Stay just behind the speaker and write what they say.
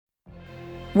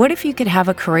What if you could have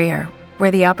a career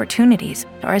where the opportunities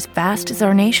are as vast as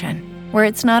our nation, where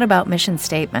it's not about mission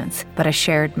statements, but a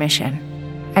shared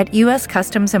mission? At U.S.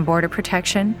 Customs and Border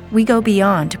Protection, we go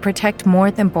beyond to protect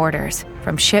more than borders.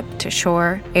 From ship to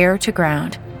shore, air to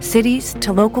ground, cities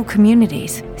to local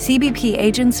communities, CBP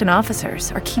agents and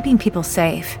officers are keeping people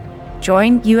safe.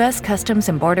 Join U.S. Customs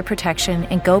and Border Protection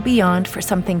and go beyond for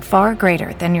something far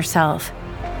greater than yourself.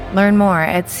 Learn more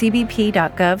at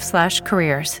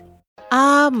cbp.gov/careers.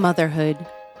 Motherhood.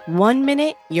 1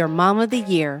 minute, you're mom of the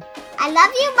year. I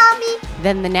love you, Mommy.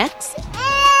 Then the next,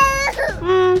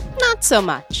 not so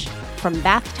much. From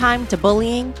bath time to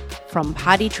bullying, from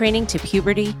potty training to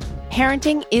puberty,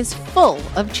 parenting is full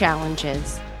of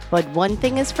challenges. But one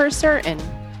thing is for certain,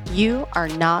 you are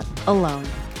not alone.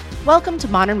 Welcome to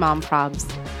Modern Mom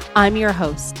Probs. I'm your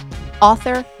host,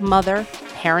 author, mother,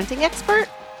 parenting expert,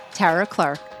 Tara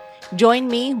Clark. Join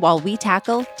me while we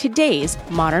tackle today's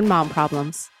modern mom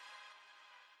problems.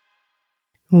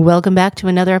 Welcome back to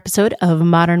another episode of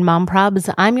Modern Mom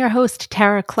Probs. I'm your host,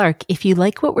 Tara Clark. If you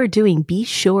like what we're doing, be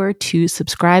sure to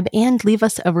subscribe and leave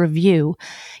us a review.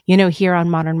 You know, here on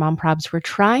Modern Mom Probs, we're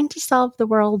trying to solve the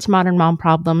world's modern mom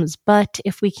problems, but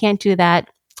if we can't do that,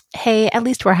 hey, at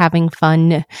least we're having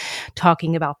fun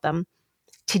talking about them.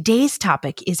 Today's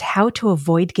topic is how to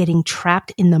avoid getting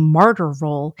trapped in the martyr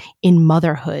role in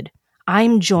motherhood.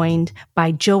 I'm joined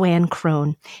by JoAnn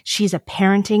Crohn. She's a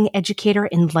parenting educator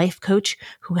and life coach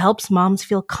who helps moms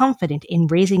feel confident in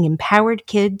raising empowered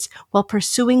kids while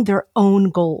pursuing their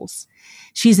own goals.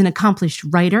 She's an accomplished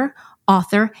writer,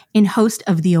 author, and host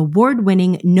of the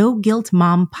award-winning No Guilt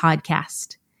Mom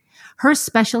podcast. Her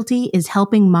specialty is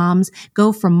helping moms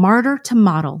go from martyr to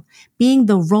model, being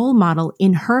the role model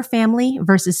in her family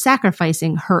versus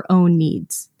sacrificing her own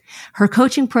needs. Her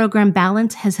coaching program,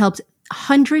 Balance, has helped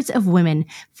hundreds of women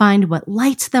find what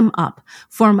lights them up,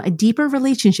 form a deeper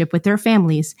relationship with their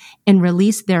families, and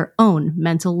release their own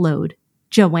mental load.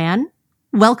 JoAnn,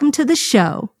 welcome to the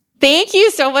show. Thank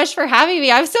you so much for having me.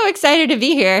 I'm so excited to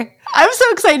be here. I'm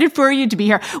so excited for you to be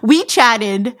here. We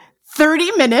chatted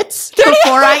 30 minutes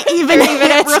before I even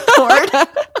hit record.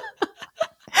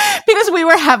 Because we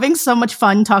were having so much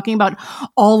fun talking about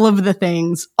all of the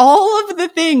things.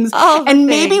 And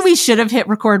maybe we should have hit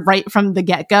record right from the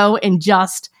get-go and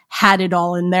just had it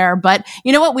all in there. But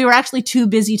you know what? We were actually too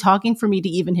busy talking for me to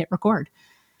even hit record.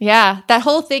 Yeah, that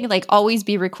whole thing, like always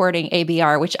be recording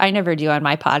ABR, which I never do on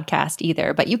my podcast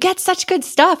either. But you get such good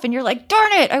stuff and you're like,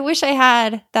 darn it, I wish I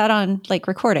had that on like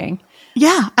recording.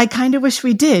 Yeah, I kind of wish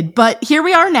we did. But here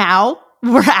we are now.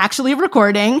 We're actually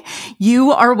recording.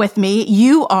 You are with me.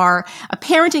 You are a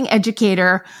parenting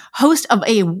educator, host of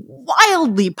a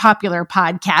wildly popular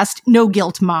podcast, No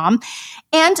Guilt Mom,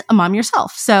 and a mom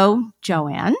yourself. So,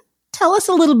 JoAnn, tell us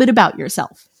a little bit about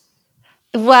yourself.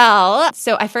 Well,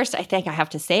 so I think I have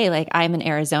to say, like, I'm an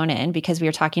Arizonan because we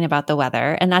were talking about the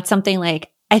weather. And that's something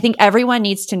like I think everyone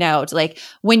needs to know. Like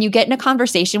when you get in a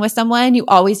conversation with someone, you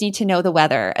always need to know the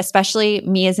weather, especially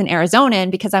me as an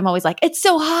Arizonan, because I'm always like, it's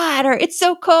so hot or it's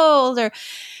so cold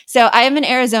so I am an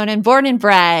Arizonan, born and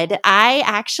bred. I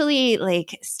actually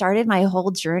like started my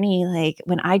whole journey. Like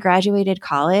when I graduated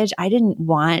college, I didn't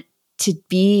want to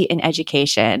be in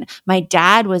education. My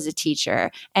dad was a teacher,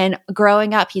 and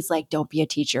growing up, he's like, don't be a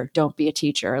teacher. Don't be a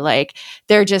teacher. Like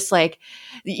they're just like,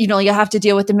 you know, you'll have to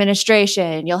deal with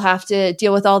administration. You'll have to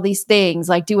deal with all these things,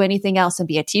 like do anything else and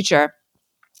be a teacher.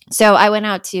 So I went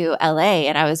out to LA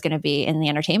and I was going to be in the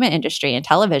entertainment industry and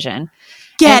television.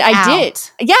 I did.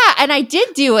 Yeah. And I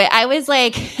did do it. I was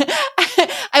like,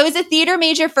 I was a theater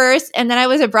major first, and then I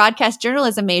was a broadcast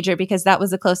journalism major because that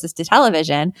was the closest to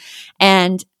television.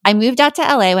 And I moved out to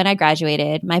LA when I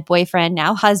graduated. My boyfriend,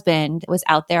 now husband, was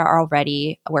out there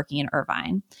already working in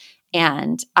Irvine.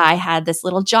 And I had this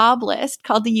little job list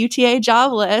called the UTA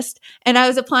job list. And I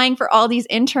was applying for all these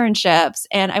internships.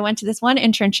 And I went to this one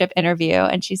internship interview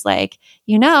and she's like,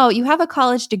 you know, you have a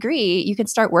college degree. You can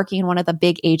start working in one of the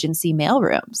big agency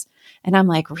mailrooms. And I'm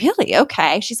like, really?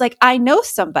 Okay. She's like, I know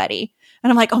somebody. And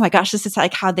I'm like, oh my gosh, this is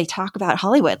like how they talk about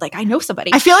Hollywood. Like, I know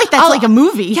somebody. I feel like that's like a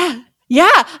movie. Yeah.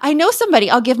 Yeah. I know somebody.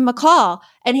 I'll give him a call.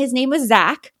 And his name was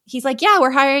Zach. He's like, yeah,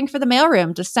 we're hiring for the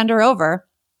mailroom. Just send her over.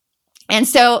 And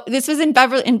so this was in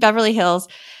Beverly Hills.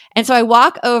 And so I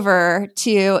walk over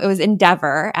to, it was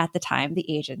Endeavor at the time, the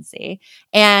agency,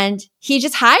 and he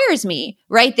just hires me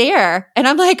right there. And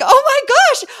I'm like, oh my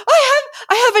gosh,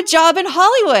 I have a job in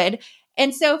Hollywood.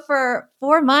 And so for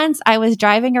 4 months, I was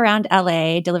driving around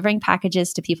LA delivering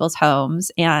packages to people's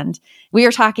homes. And we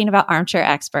were talking about Armchair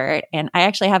Expert. And I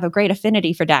actually have a great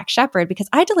affinity for Dax Shepard because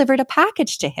I delivered a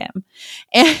package to him.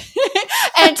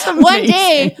 And one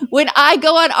day when I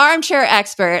go on Armchair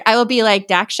Expert, I will be like,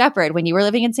 Dax Shepard, when you were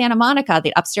living in Santa Monica,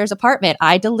 the upstairs apartment,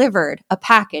 I delivered a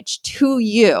package to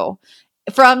you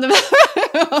from the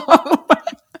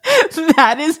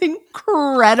That is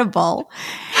incredible.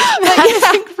 That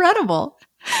is incredible.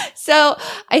 So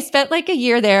I spent like a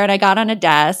year there and I got on a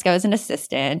desk. I was an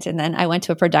assistant and then I went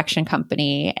to a production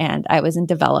company and I was in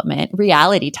development,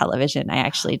 reality television I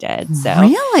actually did. So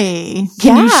really?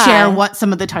 Can you share what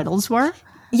some of the titles were?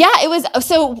 Yeah, it was.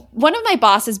 So one of my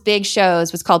boss's big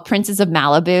shows was called Princes of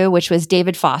Malibu, which was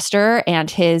David Foster and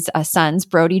his sons,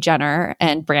 Brody Jenner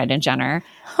and Brandon Jenner.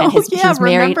 And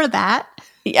remember that?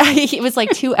 Yeah, it was like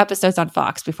 2 episodes on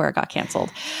Fox before it got canceled.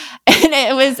 And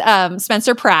it was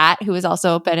Spencer Pratt, who has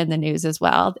also been in the news as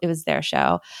well. It was their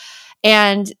show.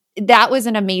 And that was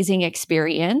an amazing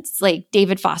experience. Like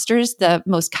David Foster's the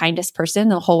most kindest person in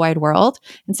the whole wide world.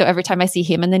 And so every time I see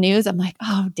him in the news, I'm like,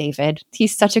 oh, David,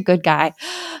 he's such a good guy.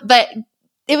 But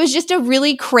it was just a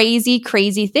really crazy,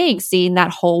 crazy thing seeing that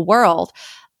whole world.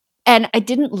 And I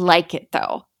didn't like it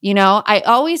though. You know, I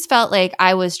always felt like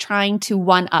I was trying to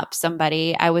one up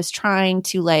somebody. I was trying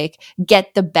to like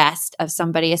get the best of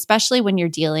somebody, especially when you're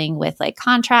dealing with like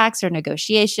contracts or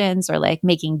negotiations or like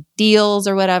making deals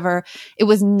or whatever. It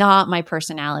was not my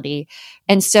personality.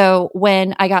 And so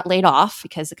when I got laid off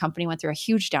because the company went through a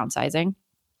huge downsizing,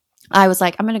 I was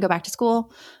like, I'm going to go back to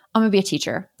school. I'm going to be a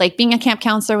teacher. Like being a camp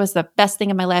counselor was the best thing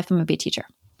in my life. I'm going to be a teacher.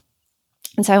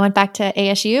 And so I went back to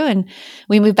ASU and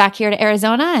we moved back here to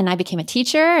Arizona and I became a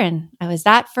teacher and I was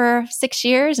that for 6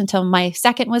 years until my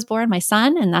second was born, my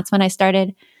son. And that's when I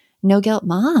started No Guilt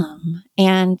Mom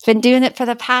and been doing it for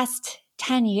the past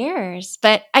 10 years.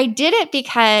 But I did it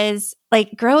because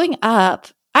like growing up,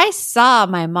 I saw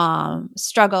my mom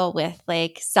struggle with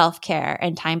like self-care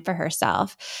and time for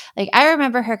herself. Like I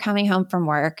remember her coming home from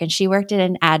work and she worked at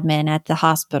an admin at the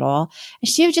hospital and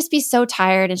she would just be so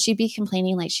tired and she'd be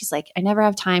complaining like, she's like, I never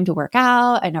have time to work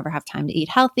out. I never have time to eat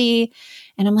healthy.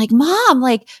 And I'm like, Mom,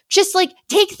 like just like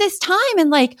take this time and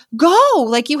like go,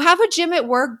 like you have a gym at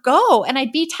work, go. And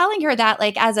I'd be telling her that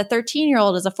like as a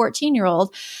 13-year-old, as a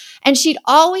 14-year-old. And she'd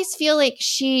always feel like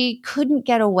she couldn't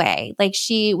get away, like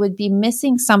she would be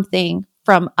missing something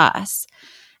from us.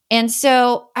 And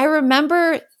so I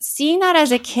remember seeing that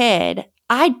as a kid.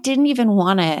 I didn't even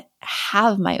want to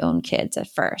have my own kids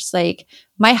at first. Like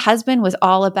my husband was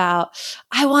all about,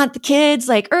 I want the kids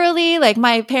like early. Like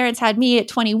my parents had me at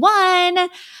 21. And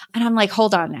I'm like,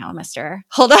 hold on now, mister.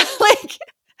 Hold on. Like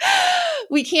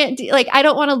we can't do, like, I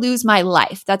don't want to lose my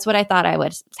life. That's what I thought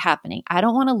was happening. I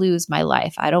don't want to lose my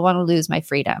life. I don't want to lose my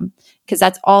freedom because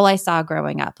that's all I saw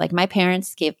growing up. Like my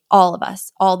parents gave all of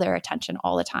us all their attention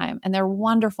all the time and they're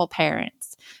wonderful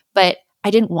parents, but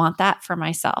I didn't want that for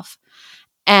myself.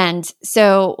 And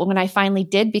so when I finally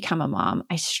did become a mom,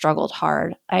 I struggled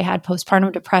hard. I had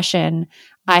postpartum depression.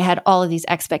 I had all of these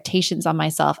expectations on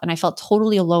myself and I felt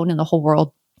totally alone in the whole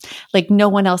world. Like no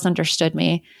one else understood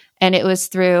me. And it was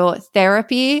through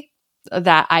therapy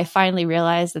that I finally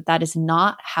realized that that is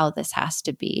not how this has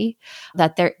to be,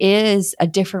 that there is a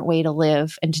different way to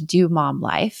live and to do mom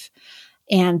life.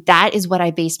 And that is what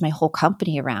I based my whole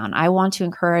company around. I want to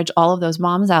encourage all of those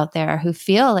moms out there who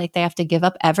feel like they have to give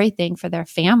up everything for their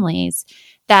families,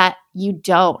 that you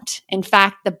don't. In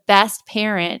fact, the best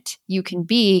parent you can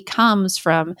be comes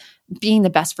from being the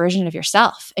best version of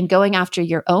yourself and going after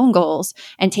your own goals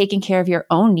and taking care of your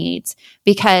own needs,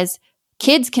 because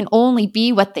kids can only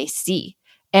be what they see.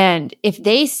 And if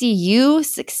they see you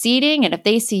succeeding and if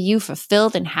they see you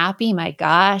fulfilled and happy, my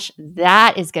gosh,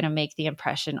 that is going to make the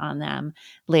impression on them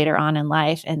later on in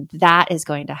life. And that is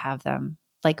going to have them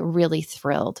like really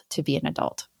thrilled to be an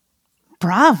adult.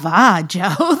 Brava, Jo.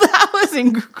 That was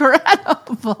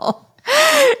incredible.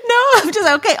 No, I'm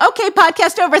just okay,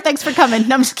 podcast over. Thanks for coming.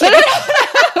 No, I'm just kidding.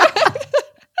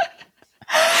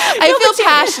 I feel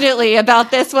passionately about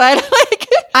this one.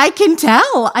 I can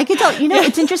tell. You know,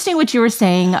 it's interesting what you were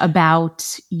saying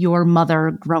about your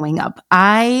mother growing up.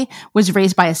 I was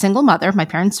raised by a single mother. My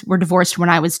parents were divorced when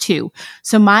I was 2.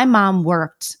 So my mom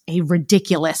worked a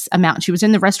ridiculous amount. She was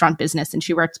in the restaurant business and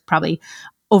she worked probably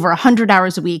over 100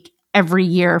 hours a week every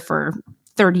year for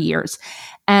 30 years.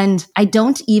 And I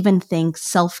don't even think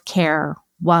self-care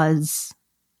was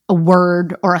a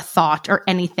word or a thought or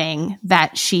anything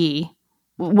that she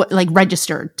like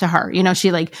registered to her. You know,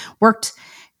 she like worked,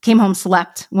 came home,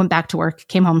 slept, went back to work,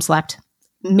 came home, slept.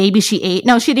 Maybe she ate.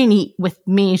 No, she didn't eat with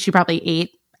me. She probably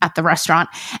ate at the restaurant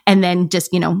and then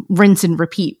just, rinse and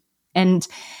repeat. And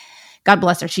God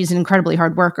bless her. She's an incredibly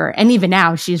hard worker. And even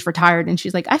now she's retired and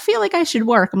she's like, I feel like I should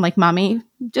work. I'm like, Mommy,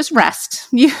 just rest.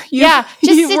 Just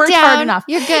sit worked down. hard enough.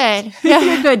 You're good.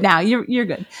 You're good now. You're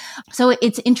good. So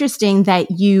it's interesting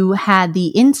that you had the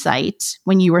insight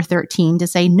when you were 13 to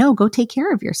say, no, go take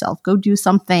care of yourself. Go do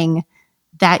something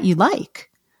that you like.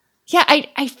 Yeah.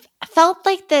 I felt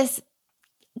like this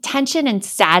tension and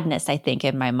sadness, I think,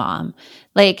 in my mom.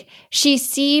 Like she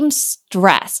seems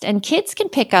stressed, and kids can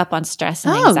pick up on stress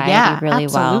and anxiety really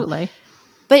absolutely. well.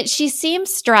 But she seemed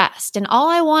stressed, and all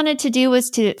I wanted to do was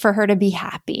for her to be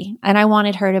happy, and I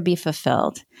wanted her to be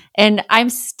fulfilled. And I'm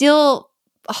still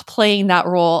playing that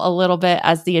role a little bit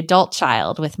as the adult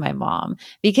child with my mom,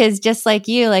 because just like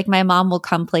you, like my mom will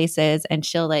come places and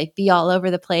she'll like be all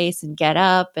over the place and get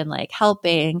up and like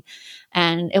helping.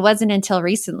 And it wasn't until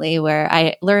recently where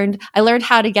I learned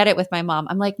how to get it with my mom.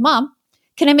 I'm like, Mom,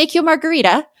 can I make you a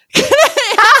margarita?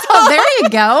 Oh, there you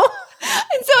go.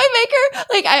 And so I make her,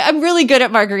 like, I'm really good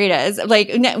at margaritas. Like,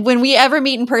 when we ever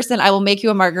meet in person, I will make you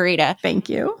a margarita. Thank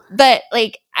you. But,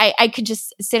 like, I could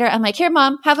just sit her, I'm like, here,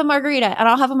 Mom, have a margarita. And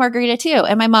I'll have a margarita too.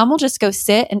 And my mom will just go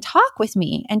sit and talk with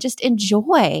me and just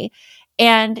enjoy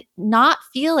and not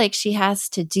feel like she has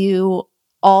to do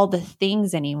all the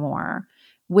things anymore,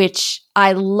 which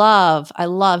I love. I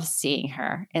love seeing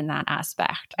her in that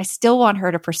aspect. I still want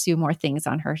her to pursue more things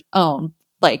on her own.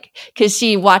 Like, cause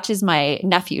she watches my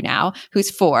nephew now who's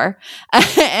 4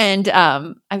 and,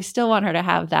 I still want her to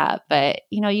have that, but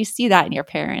you see that in your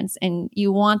parents and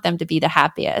you want them to be the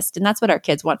happiest. And that's what our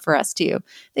kids want for us too.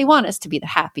 They want us to be the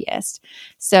happiest.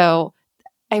 So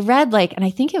I read and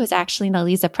I think it was actually in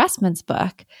Elisa Pressman's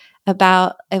book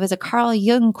it was a Carl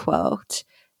Jung quote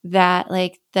that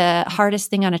the hardest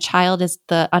thing on a child is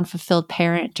the unfulfilled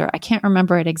parent, or I can't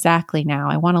remember it exactly now.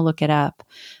 I want to look it up.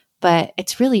 But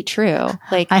it's really true.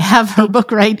 I have her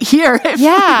book right here.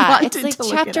 It's like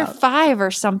chapter 5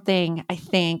 or something, I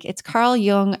think. It's Carl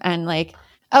Jung and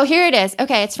oh, here it is.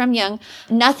 Okay, it's from Jung.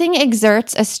 Nothing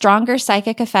exerts a stronger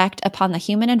psychic effect upon the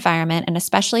human environment and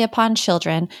especially upon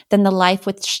children than the life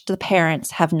which the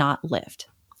parents have not lived.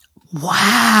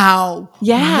 Wow.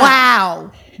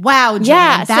 Yeah. Wow, JoAnn.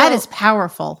 Yeah. That is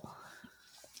powerful.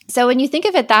 So when you think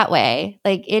of it that way,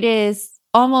 it is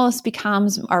almost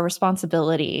becomes our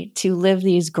responsibility to live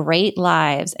these great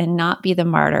lives and not be the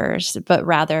martyrs, but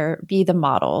rather be the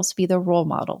models, be the role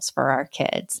models for our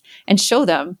kids and show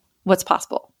them what's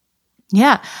possible.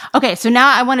 Yeah. Okay. So now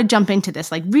I want to jump into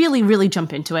this, really, really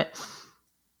jump into it.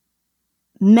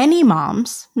 Many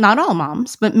moms, not all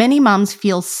moms, but many moms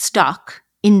feel stuck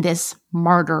in this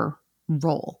martyr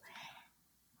role.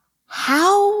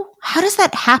 How does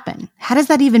that happen? How does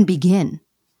that even begin?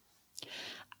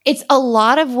 It's a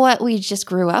lot of what we just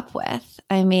grew up with.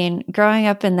 I mean, growing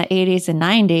up in the 80s and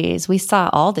 90s, we saw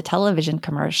all the television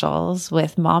commercials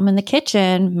with mom in the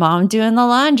kitchen, mom doing the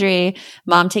laundry,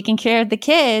 mom taking care of the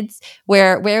kids.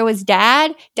 Where was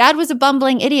dad? Dad was a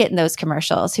bumbling idiot in those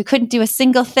commercials who couldn't do a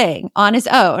single thing on his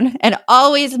own and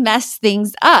always messed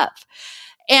things up.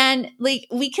 And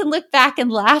we can look back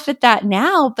and laugh at that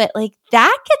now, but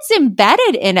that gets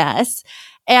embedded in us.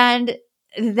 And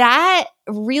that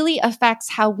really affects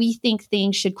how we think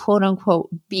things should quote unquote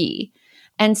be.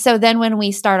 And so then when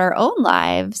we start our own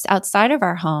lives outside of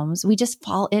our homes, we just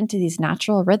fall into these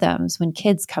natural rhythms when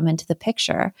kids come into the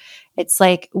picture. It's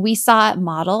like we saw it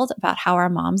modeled about how our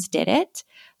moms did it.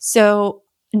 So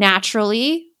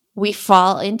naturally, we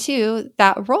fall into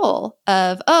that role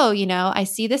of, I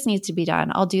see this needs to be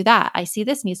done. I'll do that. I see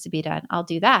this needs to be done. I'll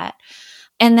do that.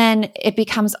 And then it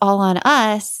becomes all on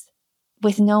us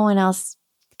with no one else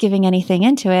giving anything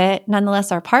into it,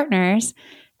 nonetheless our partners.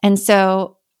 And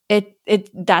so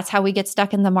that's how we get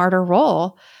stuck in the martyr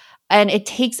role. And it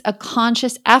takes a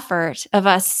conscious effort of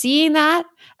us seeing that,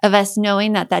 of us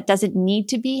knowing that doesn't need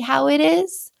to be how it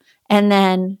is, and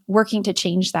then working to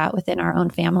change that within our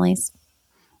own families.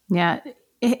 Yeah.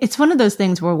 It's one of those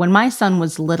things where when my son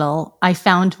was little, I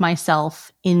found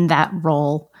myself in that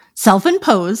role,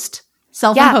 self-imposed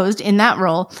in that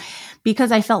role,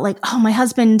 because I felt like, oh, my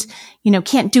husband,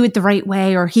 can't do it the right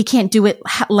way, or he can't do it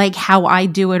like how I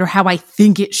do it or how I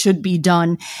think it should be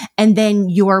done. And then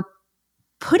you're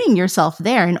putting yourself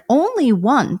there. And only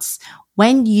once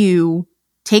when you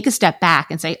take a step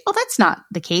back and say, oh, that's not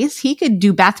the case. He could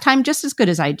do bath time just as good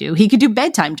as I do. He could do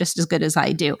bedtime just as good as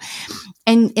I do.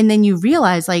 And then you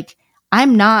realize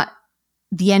I'm not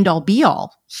the end all be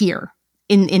all here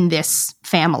in this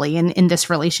family and in this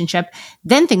relationship.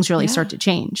 Then things really start to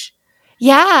change.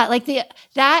 Yeah, like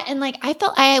that and like I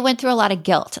felt I went through a lot of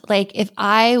guilt. Like if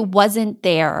I wasn't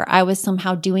there, I was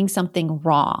somehow doing something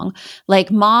wrong. Like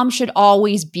mom should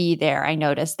always be there. I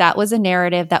noticed that was a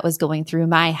narrative that was going through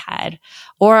my head.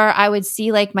 Or I would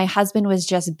see like my husband was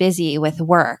just busy with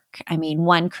work. I mean,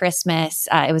 one Christmas,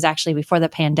 it was actually before the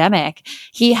pandemic,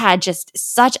 he had just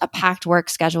such a packed work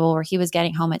schedule where he was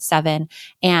getting home at 7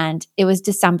 and it was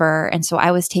December. And so I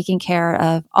was taking care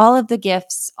of all of the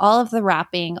gifts, all of the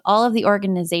wrapping, all of the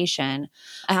organization.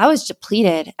 I was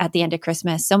depleted at the end of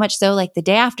Christmas, so much so like the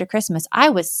day after Christmas, I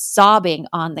was sobbing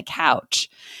on the couch.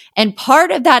 And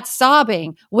part of that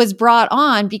sobbing was brought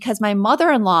on because my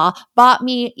mother-in-law bought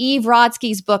me Eve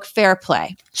Rodsky's book, Fair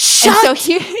Play. Shut and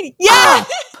so yeah.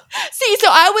 See, so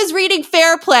I was reading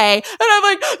Fair Play and I'm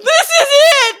like, this is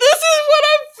it. This is what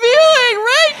I'm feeling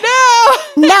right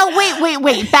now. Now,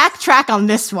 wait. Backtrack on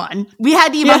this one. We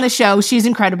had Eve on the show. She's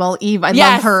incredible. Eve, I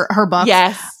love her book.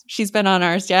 Yes. She's been on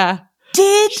ours. Yeah.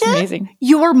 Did amazing.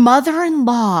 Your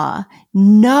mother-in-law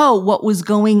know what was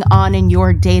going on in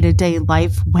your day-to-day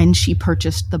life when she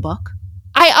purchased the book?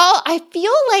 I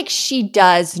feel like she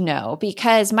does know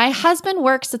because my husband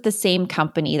works at the same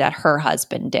company that her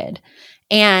husband did.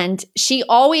 And she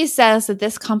always says that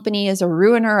this company is a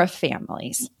ruiner of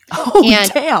families. Oh,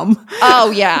 damn.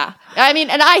 Oh, yeah. I mean,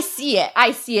 and I see it.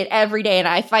 I see it every day and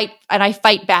I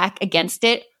fight back against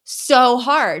it so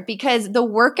hard because the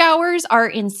work hours are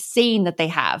insane that they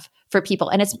have for people.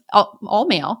 And it's all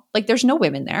male. Like there's no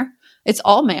women there. It's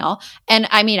all male. And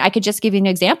I mean, I could just give you an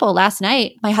example. Last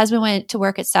night, my husband went to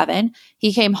work at 7.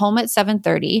 He came home at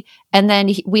 7:30 and then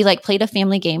we like played a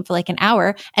family game for like an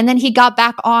hour. And then he got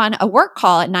back on a work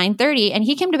call at 9:30 and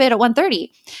he came to bed at 1:30.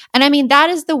 And I mean,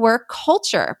 that is the work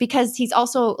culture because he's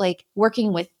also like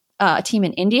working with a team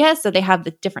in India. So they have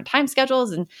the different time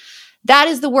schedules and that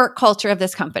is the work culture of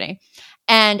this company.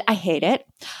 And I hate it.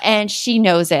 And she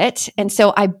knows it. And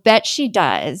so I bet she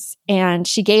does. And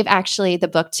she gave actually the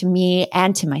book to me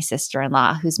and to my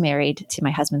sister-in-law, who's married to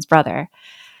my husband's brother.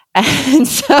 And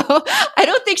so I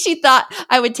don't think she thought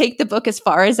I would take the book as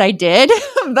far as I did,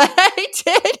 but I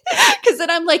did. Because then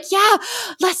I'm like, yeah,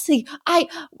 Leslie,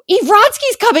 Eve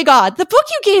Rodsky's coming on. The book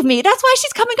you gave me, that's why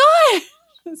she's coming on.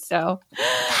 So,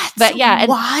 but yeah,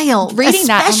 wild. Reading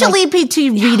especially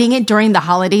reading it during the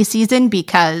holiday season,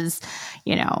 because,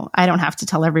 you know, I don't have to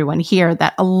tell everyone here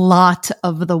that a lot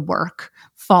of the work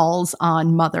falls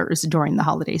on mothers during the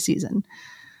holiday season.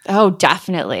 Oh,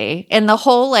 definitely. And the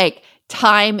whole like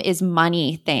time is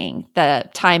money thing, the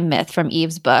time myth from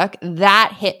Eve's book,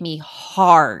 that hit me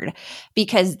hard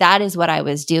because that is what I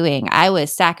was doing. I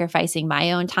was sacrificing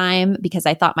my own time because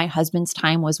I thought my husband's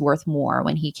time was worth more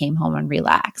when he came home and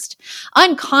relaxed.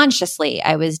 Unconsciously,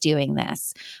 I was doing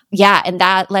this. Yeah, and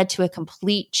that led to a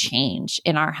complete change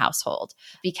in our household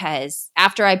because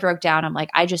after I broke down, I'm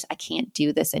like, I can't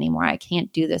do this anymore. I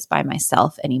can't do this by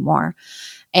myself anymore.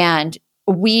 And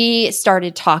we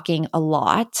started talking a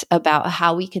lot about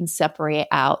how we can separate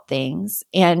out things.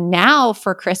 And now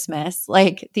for Christmas,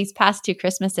 like these past 2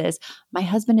 Christmases, my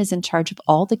husband is in charge of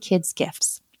all the kids'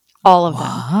 gifts, all of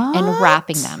them, and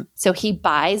wrapping them. So he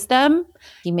buys them.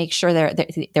 He makes sure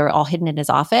they're all hidden in his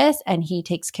office, and he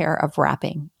takes care of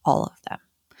wrapping all of them.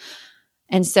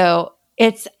 And so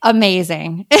it's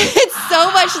amazing. It's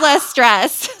so much less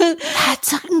stress.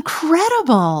 That's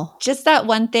incredible. Just that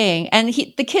one thing. And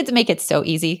the kids make it so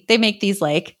easy. They make these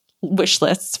like wish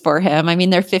lists for him. I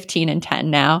mean, they're 15 and 10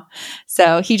 now.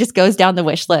 So he just goes down the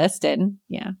wish list and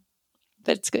yeah,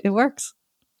 but it's good. It works.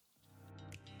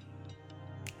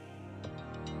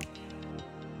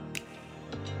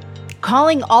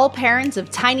 Calling all parents of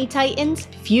tiny titans,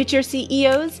 future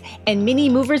CEOs, and mini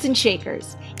movers and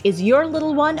shakers. Is your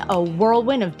little one a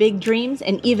whirlwind of big dreams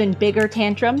and even bigger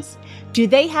tantrums? Do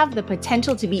they have the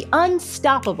potential to be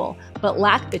unstoppable, but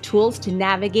lack the tools to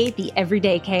navigate the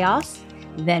everyday chaos?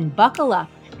 Then buckle up,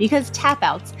 because Tap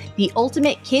Outs, the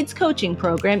ultimate kids coaching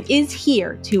program, is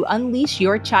here to unleash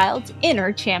your child's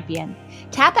inner champion.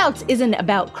 Tap Outs isn't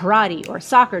about karate or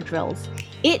soccer drills.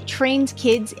 It trains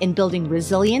kids in building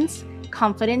resilience,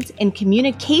 confidence, and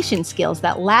communication skills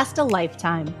that last a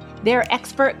lifetime. Their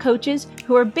expert coaches,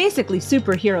 who are basically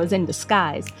superheroes in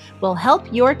disguise, will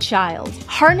help your child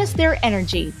harness their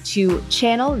energy to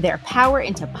channel their power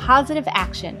into positive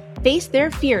action, face their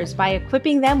fears by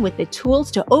equipping them with the tools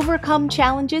to overcome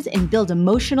challenges and build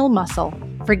emotional muscle.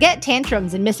 Forget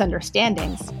tantrums and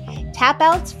misunderstandings. Tap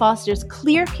Outs fosters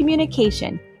clear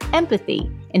communication,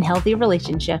 empathy, and healthy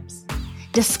relationships.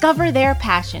 Discover their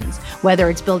passions, whether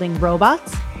it's building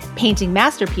robots, painting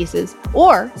masterpieces,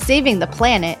 or saving the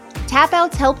planet. Tap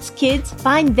Outs helps kids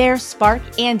find their spark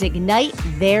and ignite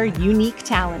their unique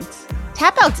talents.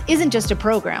 Tapouts isn't just a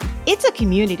program, it's a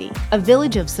community, a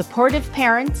village of supportive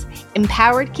parents,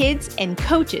 empowered kids, and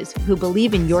coaches who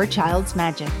believe in your child's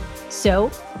magic.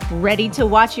 So, ready to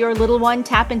watch your little one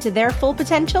tap into their full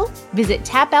potential? Visit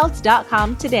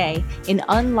tapouts.com today and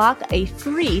unlock a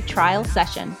free trial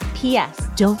session. P.S.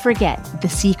 Don't forget, the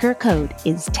secret code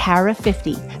is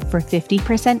TARA50 for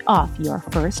 50% off your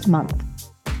first month.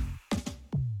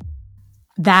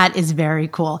 That is very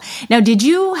cool. Now, did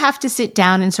you have to sit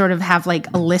down and sort of have like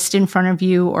a list in front of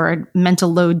you or a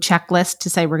mental load checklist to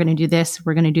say, we're going to do this,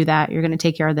 we're going to do that, you're going to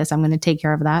take care of this, I'm going to take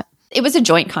care of that? It was a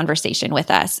joint conversation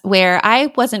with us where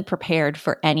I wasn't prepared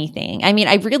for anything. I mean,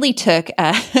 I really took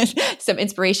some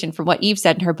inspiration from what Eve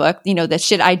said in her book, the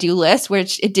should I do list,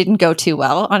 which it didn't go too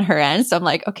well on her end. So I'm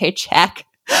like, okay, check,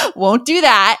 won't do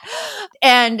that.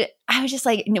 And I was just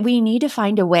like, we need to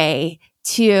find a way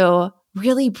to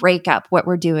really break up what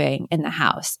we're doing in the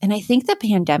house. And I think the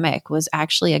pandemic was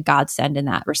actually a godsend in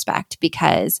that respect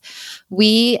because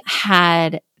we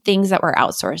had things that were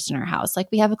outsourced in our house. Like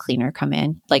we have a cleaner come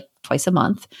in like twice a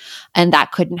month, and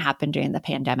that couldn't happen during the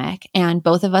pandemic. And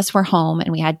both of us were home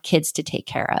and we had kids to take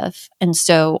care of. And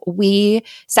so we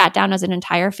sat down as an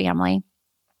entire family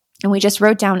and we just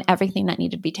wrote down everything that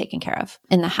needed to be taken care of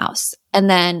in the house. And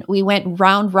then we went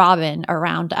round robin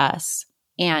around us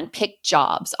and picked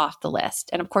jobs off the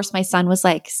list. And of course, my son was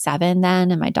like 7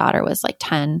 then, and my daughter was like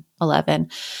 10,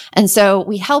 11. And so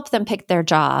we helped them pick their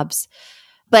jobs.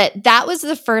 But that was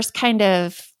the first kind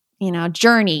of,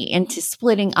 journey into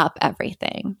splitting up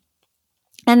everything.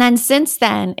 And then since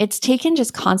then, it's taken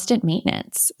just constant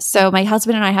maintenance. So my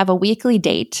husband and I have a weekly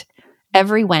date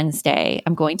every Wednesday.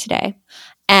 I'm going today.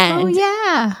 And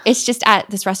it's just at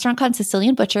this restaurant called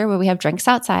Sicilian Butcher where we have drinks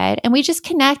outside and we just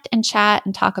connect and chat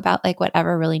and talk about like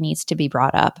whatever really needs to be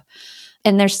brought up.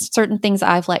 And there's certain things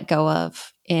I've let go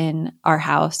of in our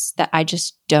house that I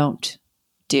just don't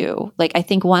do. Like, I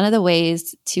think one of the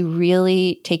ways to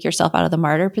really take yourself out of the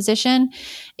martyr position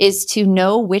is to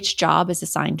know which job is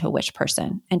assigned to which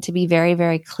person and to be very,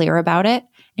 very clear about it.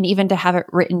 And even to have it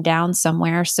written down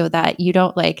somewhere so that you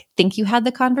don't like think you had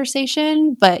the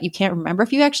conversation, but you can't remember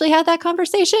if you actually had that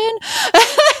conversation.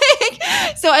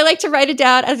 So I like to write it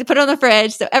down as I put it on the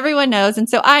fridge so everyone knows. And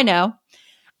so I know.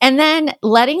 And then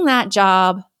letting that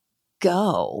job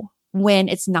go when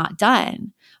it's not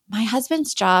done. My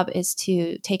husband's job is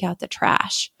to take out the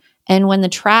trash. And when the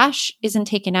trash isn't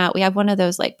taken out, we have one of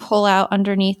those like pull out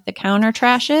underneath the counter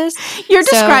trashes. You're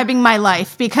describing my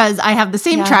life because I have the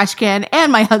same trash can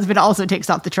and my husband also takes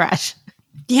out the trash.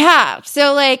 Yeah.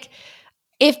 So like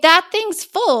if that thing's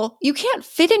full, you can't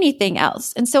fit anything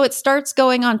else. And so it starts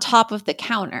going on top of the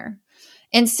counter.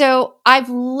 And so I've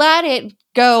let it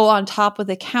go on top of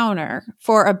the counter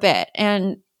for a bit.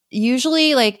 And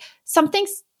usually like something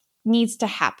needs to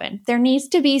happen. There needs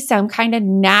to be some kind of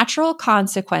natural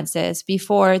consequences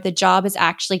before the job is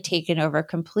actually taken over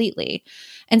completely.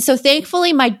 And so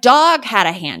thankfully, my dog had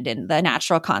a hand in the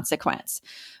natural consequence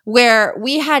where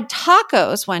we had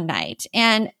tacos one night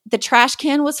and the trash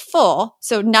can was full,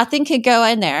 so nothing could go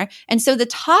in there. And so the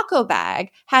taco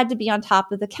bag had to be on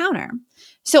top of the counter.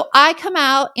 So I come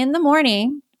out in the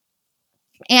morning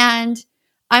and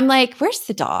I'm like, where's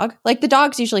the dog? Like the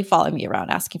dog's usually following me around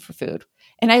asking for food.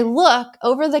 And I look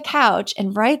over the couch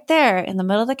and right there in the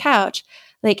middle of the couch,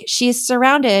 like she's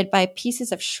surrounded by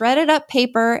pieces of shredded up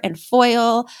paper and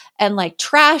foil and like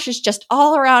trash is just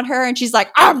all around her. And she's like,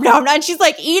 nom, and she's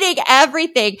like eating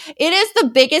everything. It is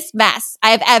the biggest mess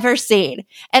I've ever seen.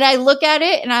 And I look at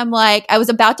it and I'm like, I was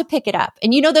about to pick it up.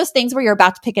 And you know those things where you're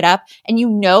about to pick it up and you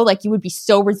know like you would be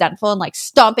so resentful and like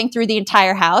stomping through the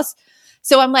entire house.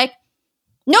 So I'm like,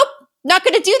 nope. Not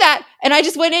going to do that. And I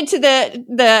just went into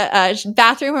the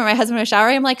bathroom where my husband was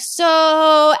showering. I'm like,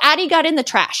 so Addie got in the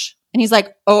trash. And he's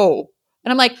like, oh.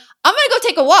 And I'm like, I'm going to go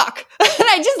take a walk. And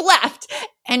I just left.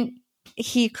 And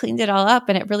he cleaned it all up.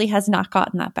 And it really has not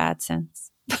gotten that bad since.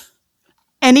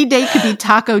 Any day could be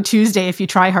Taco Tuesday if you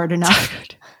try hard enough.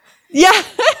 Yeah.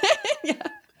 Yeah.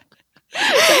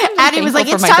 Addie was like,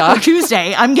 it's Taco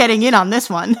Tuesday. I'm getting in on this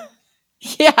one.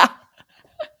 Yeah.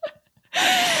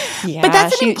 Yeah, but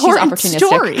that's an important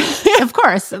story. Of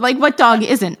course. Like what dog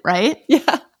isn't, right?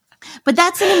 Yeah. But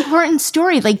that's an important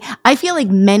story. Like I feel like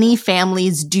many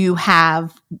families do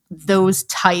have those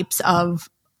types of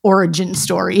origin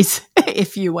stories,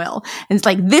 if you will. And it's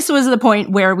like, this was the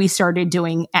point where we started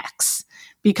doing X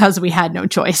because we had no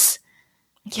choice.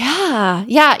 Yeah.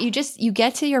 Yeah. You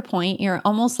get to your point. You're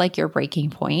almost like your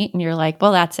breaking point and you're like,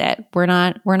 well, that's it. We're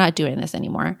not doing this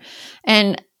anymore.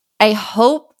 And I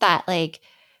hope that like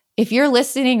if you're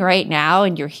listening right now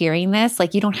and you're hearing this,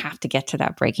 like, you don't have to get to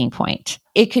that breaking point.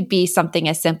 It could be something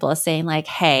as simple as saying like,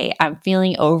 hey, I'm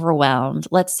feeling overwhelmed.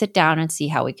 Let's sit down and see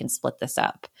how we can split this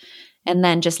up. And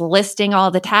then just listing all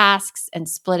the tasks and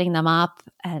splitting them up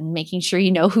and making sure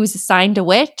you know who's assigned to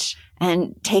which,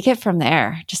 and take it from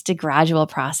there. Just a gradual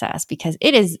process, because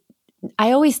it is,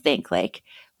 I always think like,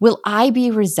 will I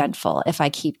be resentful if I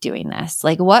keep doing this?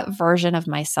 Like, what version of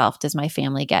myself does my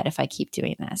family get if I keep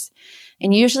doing this?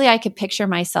 And usually I could picture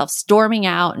myself storming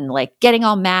out and like getting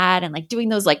all mad and like doing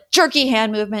those like jerky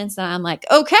hand movements. And I'm like,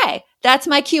 okay, that's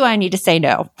my cue. I need to say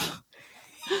no.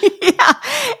 Yeah,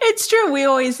 it's true. We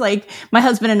always like, my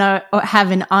husband and I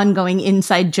have an ongoing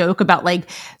inside joke about like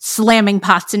slamming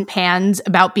pots and pans,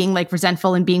 about being like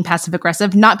resentful and being passive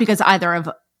aggressive, not because either of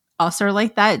us are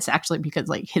like that. It's actually because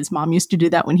like his mom used to do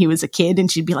that when he was a kid,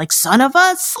 and she'd be like, son of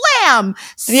a slam,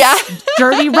 yeah,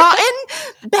 dirty, rotten,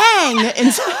 bang.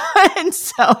 And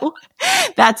so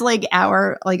that's like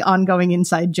our like ongoing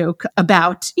inside joke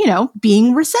about, you know,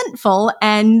 being resentful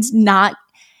and not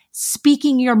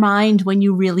speaking your mind when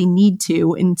you really need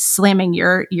to, and slamming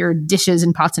your dishes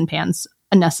and pots and pans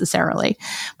unnecessarily.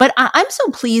 But I'm so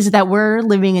pleased that we're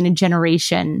living in a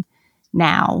generation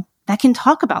now that can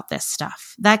talk about this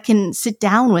stuff, that can sit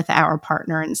down with our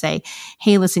partner and say,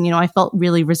 hey, listen, you know, I felt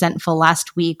really resentful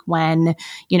last week when,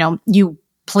 you know, you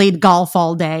played golf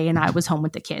all day and I was home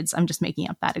with the kids. I'm just making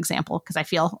up that example because I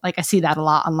feel like I see that a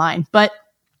lot online. But,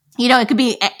 you know, it could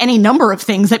be any number of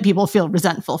things that people feel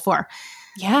resentful for.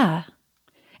 Yeah.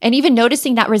 And even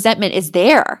noticing that resentment is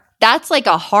there. That's like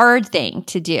a hard thing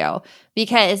to do,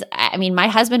 because I mean, my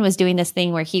husband was doing this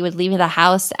thing where he would leave the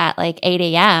house at like 8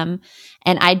 a.m.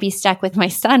 and I'd be stuck with my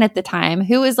son at the time,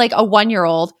 who was like a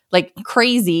 1-year-old, like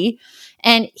crazy.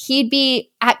 And he'd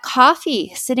be at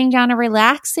coffee, sitting down and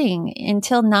relaxing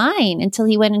until 9, until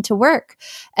he went into work.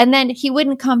 And then he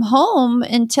wouldn't come home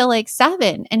until like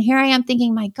 7. And here I am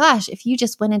thinking, my gosh, if you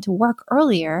just went into work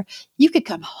earlier, you could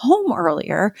come home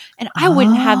earlier and I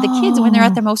wouldn't have the kids when they're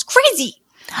at their most crazy.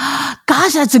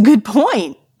 Gosh, that's a good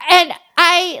point. And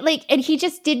and he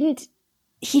just didn't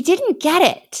get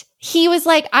it. He was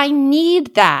like, I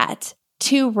need that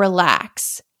to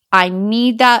relax. I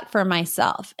need that for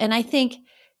myself. And I think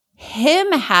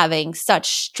him having such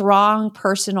strong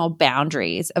personal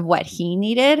boundaries of what he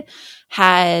needed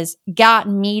has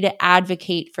gotten me to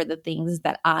advocate for the things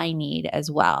that I need as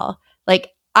well.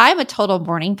 Like, I'm a total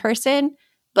morning person,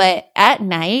 but at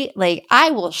night, like,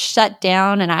 I will shut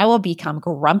down and I will become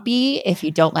grumpy if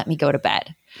you don't let me go to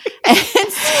bed. And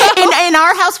so, in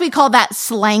our house, we call that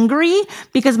slangry,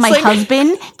 because my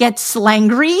husband gets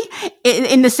slangry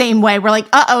in the same way. We're like,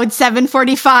 it's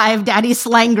 7:45. Daddy's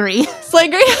slangry.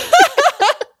 Slangry.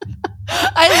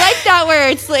 I like that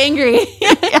word, slangry.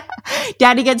 Yeah.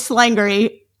 Daddy gets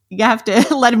slangry. You have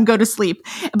to let him go to sleep.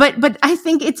 But I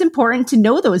think it's important to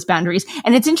know those boundaries.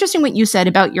 And it's interesting what you said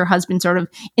about your husband sort of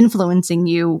influencing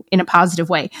you in a positive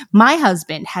way. My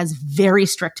husband has very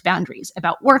strict boundaries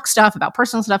about work stuff, about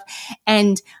personal stuff.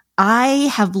 And I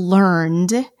have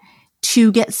learned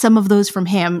to get some of those from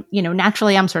him. You know,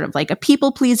 naturally, I'm sort of like a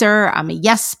people pleaser. I'm a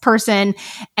yes person.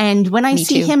 And when I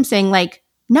see him saying like,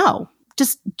 no,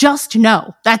 just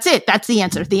no, that's it. That's the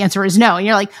answer. The answer is no. And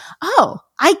you're like, oh,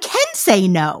 I can say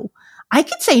no. I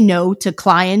can say no to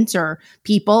clients or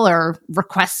people or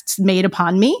requests made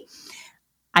upon me.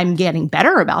 I'm getting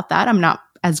better about that. I'm not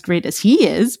as great as he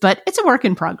is, but it's a work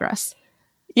in progress.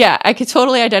 Yeah, I could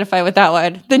totally identify with that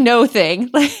one. The no thing.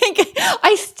 Like,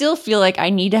 I still feel like I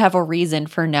need to have a reason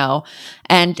for no.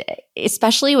 And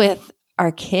especially with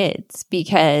our kids,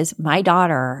 because my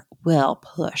daughter will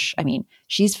push. I mean,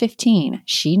 she's 15.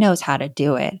 She knows how to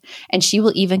do it. And she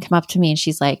will even come up to me and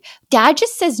she's like, Dad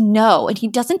just says no. And he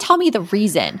doesn't tell me the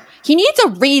reason. He needs a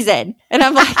reason. And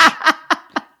I'm like,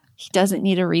 he doesn't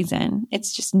need a reason.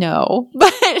 It's just no.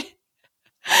 But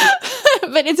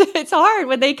it's hard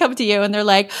when they come to you and they're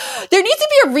like, there needs to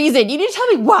be a reason. You need to tell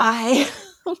me why.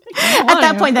 At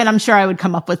that point, then I'm sure I would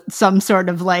come up with some sort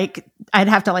of like, I'd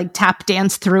have to like tap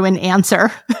dance through an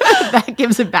answer that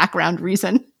gives a background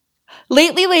reason.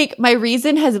 Lately, like, my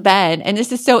reason has been, and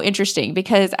this is so interesting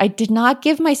because I did not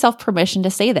give myself permission to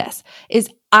say this, is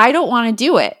I don't want to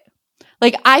do it.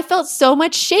 Like, I felt so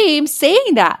much shame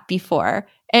saying that before.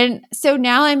 And so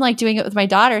now I'm like doing it with my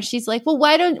daughter. She's like, well,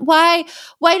 why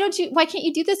can't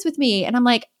you do this with me? And I'm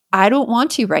like, I don't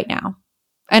want to right now.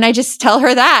 And I just tell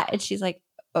her that. And she's like,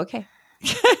 okay.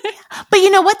 But you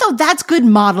know what, though? That's good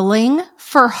modeling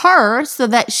for her so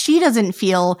that she doesn't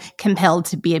feel compelled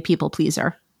to be a people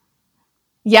pleaser.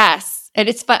 Yes. And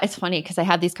it's funny because I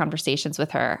have these conversations with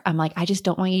her. I'm like, I just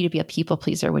don't want you to be a people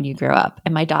pleaser when you grow up.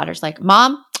 And my daughter's like,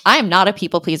 Mom, I am not a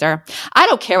people pleaser. I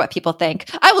don't care what people think.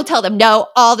 I will tell them no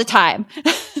all the time.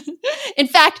 In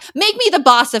fact, make me the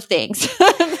boss of things.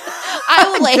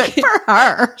 I will Good for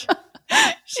her.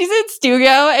 She's in studio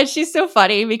and she's so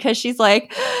funny because she's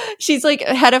like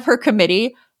head of her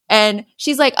committee. And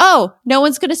she's like, oh, no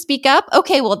one's going to speak up?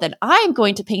 Okay, well, then I'm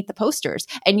going to paint the posters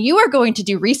and you are going to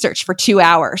do research for 2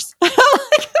 hours. I'm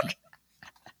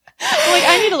like,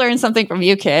 I need to learn something from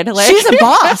you, kid. Like, she's a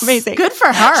boss. Amazing. Good for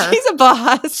her. She's a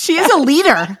boss. She is a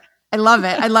leader. I love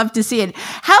it. I love to see it.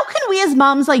 How can we as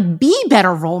moms like be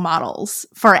better role models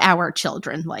for our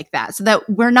children like that so that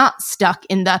we're not stuck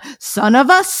in the son of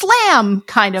a slam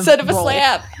kind of son of role? A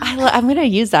slam. I'm going to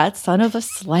use that, son of a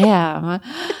slam.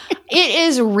 It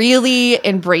is really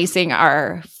embracing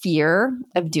our fear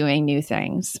of doing new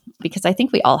things because I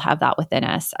think we all have that within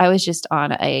us. I was just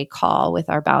on a call with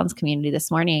our Balance community this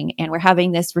morning and we're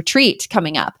having this retreat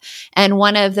coming up. And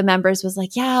one of the members was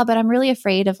like, yeah, but I'm really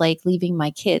afraid of like leaving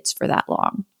my kids for that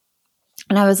long.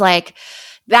 And I was like,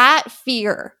 that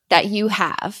fear that you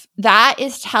have, that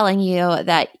is telling you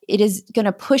that it is going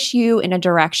to push you in a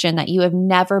direction that you have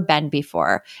never been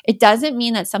before. It doesn't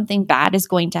mean that something bad is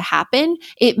going to happen.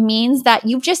 It means that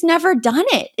you've just never done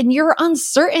it and you're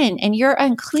uncertain and you're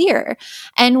unclear.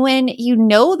 And when you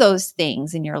know those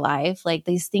things in your life, like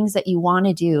these things that you want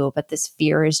to do, but this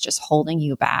fear is just holding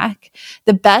you back,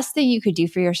 the best thing you could do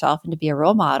for yourself and to be a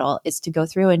role model is to go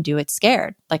through and do it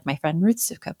scared. Like my friend Ruth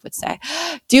Sukup would say,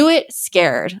 do it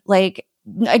scared. Like,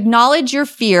 acknowledge your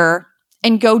fear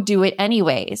and go do it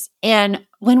anyways. And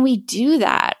when we do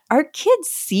that, our kids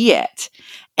see it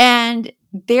and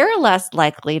they're less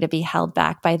likely to be held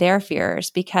back by their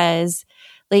fears because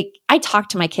like I talk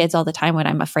to my kids all the time when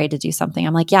I'm afraid to do something.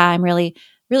 I'm like, yeah, I'm really,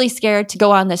 really scared to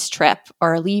go on this trip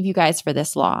or leave you guys for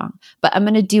this long, but I'm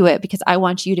going to do it because I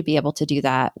want you to be able to do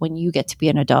that when you get to be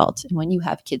an adult and when you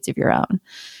have kids of your own.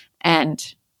 And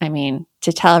I mean,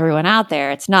 to tell everyone out there,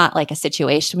 it's not like a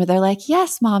situation where they're like,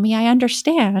 yes, mommy, I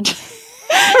understand.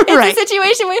 It's right. A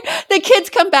situation where the kids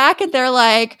come back and they're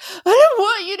like, I don't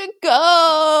want you to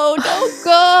go. Don't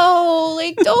go.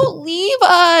 Like, don't leave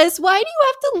us. Why do you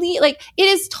have to leave? Like, it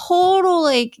is total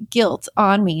like guilt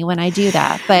on me when I do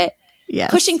that. But yes.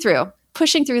 pushing through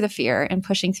the fear and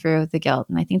pushing through the guilt.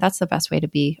 And I think that's the best way to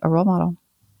be a role model.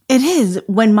 It is.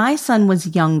 When my son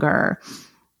was younger,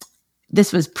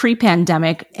 this was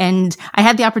pre-pandemic, and I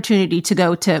had the opportunity to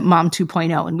go to Mom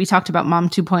 2.0, and we talked about Mom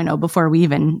 2.0 before we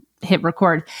even hit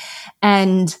record.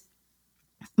 And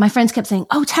my friends kept saying,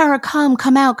 oh, Tara,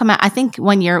 come out. I think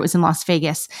one year it was in Las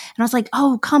Vegas. And I was like,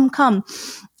 oh, come.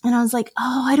 And I was like,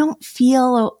 oh, I don't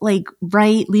feel like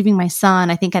right leaving my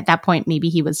son. I think at that point, maybe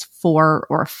he was 4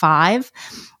 or 5.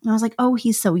 And I was like, oh,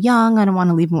 he's so young. I don't want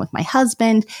to leave him with my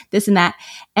husband, this and that.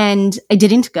 And I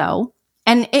didn't go.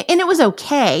 And it was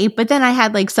okay. But then I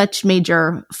had like such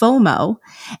major FOMO.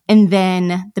 And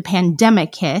then the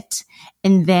pandemic hit.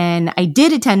 And then I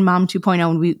did attend Mom 2.0.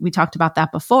 And we talked about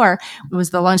that before. It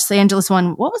was the Los Angeles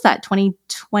one. What was that?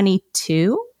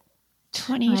 2022?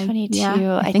 2022.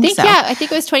 Yeah, I think so. Yeah, I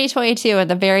think it was 2022 in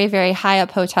the very, very high up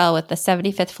hotel with the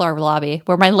 75th floor lobby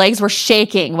where my legs were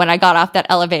shaking when I got off that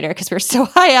elevator because we were so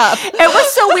high up. It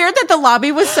was so weird that the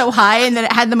lobby was so high and that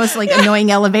it had the most like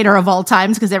annoying elevator of all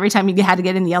times because every time you had to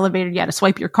get in the elevator, you had to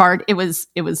swipe your card. It was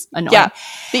annoying. Yeah.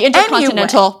 The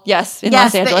Intercontinental. Yes. In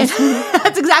Los Angeles.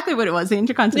 That's exactly what it was. The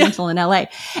Intercontinental in LA.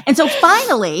 And so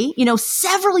finally,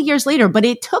 several years later, but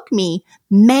it took me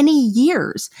many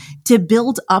years to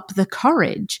build up the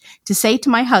courage to say to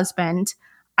my husband,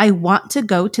 I want to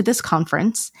go to this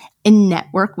conference and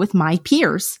network with my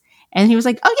peers. And he was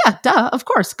like, oh yeah, duh, of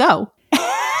course, go.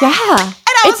 Yeah.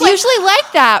 It's like, usually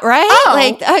like that,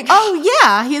 right? Oh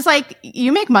yeah. He's like,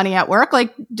 you make money at work,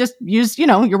 like just use,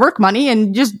 your work money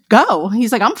and just go.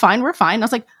 He's like, I'm fine. We're fine. I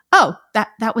was like, oh,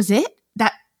 that was it?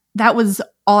 That was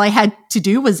all I had to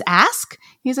do was ask?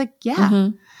 He's like, yeah.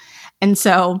 Mm-hmm. And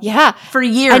so, for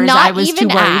years, I was too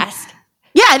worried. Ask.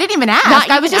 Yeah, I didn't even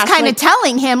ask. I was just kind of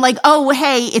telling him like, oh,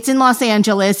 hey, it's in Los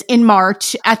Angeles in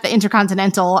March at the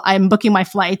Intercontinental. I'm booking my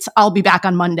flights. I'll be back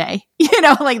on Monday.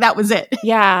 Like that was it.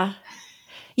 Yeah.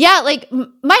 Yeah, like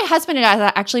my husband and I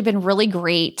have actually been really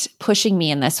great pushing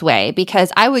me in this way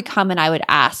because I would come and I would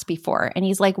ask before. And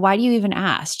he's like, why do you even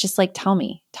ask? Just like, tell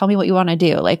me what you want to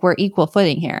do. Like we're equal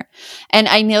footing here. And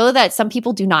I know that some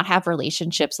people do not have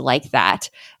relationships like that.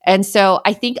 And so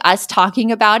I think us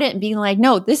talking about it and being like,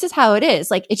 no, this is how it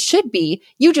is. Like it should be.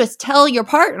 You just tell your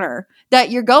partner that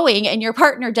you're going and your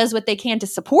partner does what they can to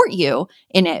support you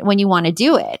in it when you want to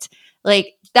do it.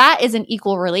 Like that is an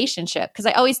equal relationship. Because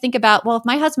I always think about, well, if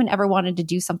my husband ever wanted to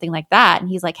do something like that and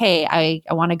he's like, hey, I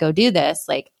want to go do this,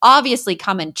 like obviously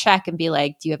come and check and be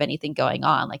like, do you have anything going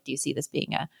on? Like, do you see this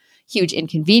being a huge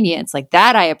inconvenience? Like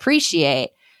that I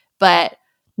appreciate, but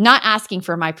not asking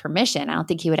for my permission. I don't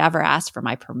think he would ever ask for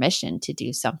my permission to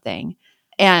do something.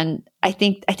 And I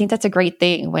think that's a great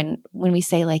thing when we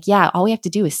say like, yeah, all we have to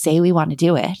do is say we want to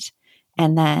do it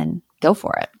and then go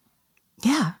for it.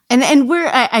 Yeah. And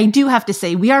I do have to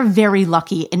say, we are very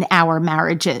lucky in our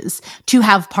marriages to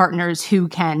have partners who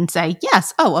can say,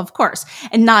 yes, oh, of course.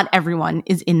 And not everyone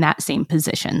is in that same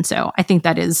position. So I think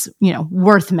that is,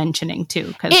 worth mentioning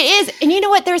too. It is. And you know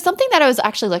what? There's something that I was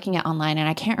actually looking at online and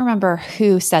I can't remember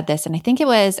who said this. And I think it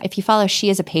was, if you follow, she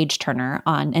is a page turner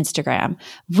on Instagram,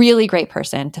 really great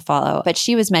person to follow. But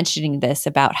she was mentioning this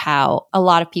about how a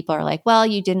lot of people are like, well,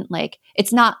 you didn't like,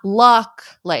 it's not luck,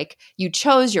 like you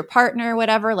chose your partner or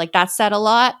whatever. Like that's said a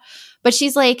lot. But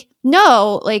she's like,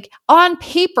 no, like on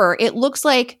paper, it looks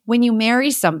like when you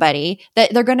marry somebody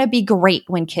that they're going to be great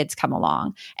when kids come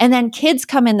along. And then kids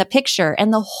come in the picture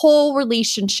and the whole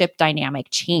relationship dynamic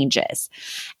changes.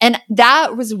 And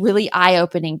that was really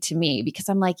eye-opening to me because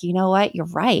I'm like, you know what? You're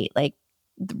right. Like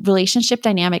the relationship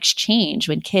dynamics change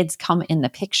when kids come in the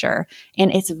picture.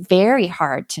 And it's very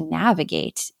hard to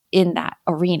navigate in that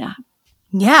arena.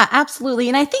 Yeah, absolutely.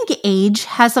 And I think age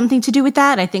has something to do with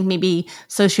that. I think maybe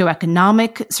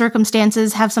socioeconomic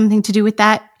circumstances have something to do with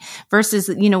that versus,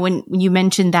 when you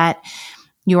mentioned that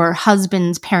your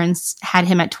husband's parents had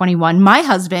him at 21, my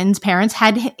husband's parents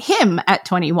had him at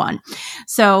 21.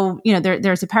 So,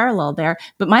 there's a parallel there.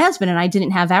 But my husband and I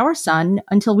didn't have our son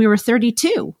until we were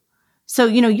 32. So,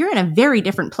 you're in a very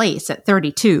different place at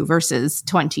 32 versus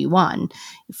 21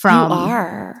 from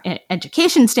an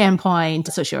education standpoint,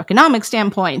 socioeconomic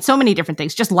standpoint, so many different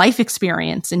things, just life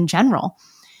experience in general.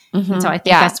 Mm-hmm. So I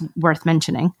think that's worth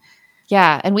mentioning.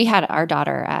 Yeah. And we had our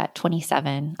daughter at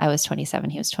 27. I was 27.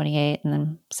 He was 28. And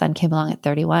then son came along at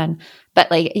 31. But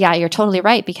like, yeah, you're totally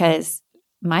right because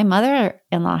my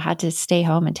mother-in-law had to stay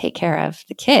home and take care of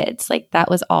the kids. Like that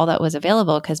was all that was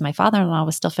available because my father-in-law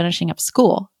was still finishing up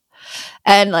school.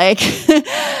 And like,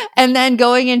 and then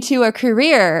going into a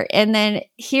career. And then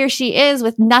here she is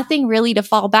with nothing really to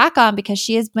fall back on because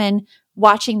she has been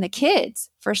watching the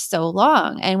kids for so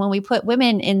long. And when we put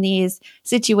women in these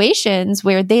situations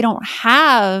where they don't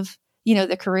have,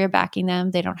 the career backing them,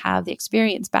 they don't have the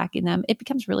experience backing them, it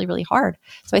becomes really, really hard.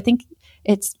 So I think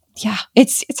it's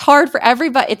hard for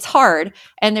everybody. It's hard.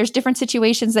 And there's different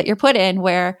situations that you're put in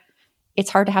where it's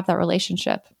hard to have that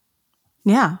relationship.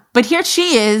 Yeah. But here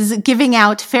she is giving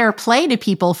out fair play to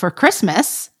people for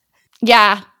Christmas.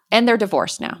 Yeah. And they're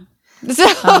divorced now.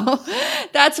 So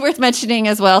that's worth mentioning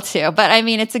as well, too. But I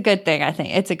mean, it's a good thing. I think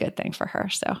it's a good thing for her.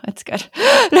 So it's good.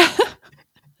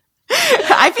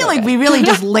 I feel like we really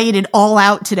just laid it all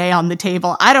out today on the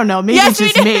table. I don't know. Maybe it's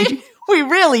just me. We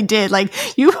really did. Like,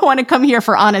 you want to come here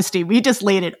for honesty. We just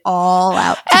laid it all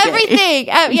out today. Everything.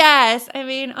 Yes. I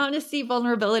mean, honesty,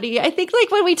 vulnerability. I think like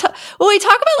when we talk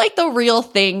about like the real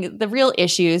thing, the real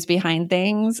issues behind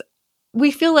things,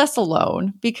 we feel less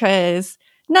alone because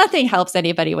nothing helps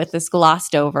anybody with this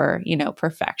glossed over,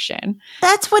 perfection.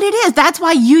 That's what it is. That's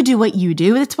why you do what you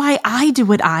do. That's why I do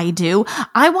what I do.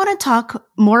 I want to talk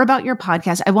more about your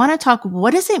podcast. I want to talk,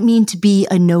 what does it mean to be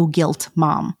a no-guilt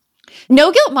mom?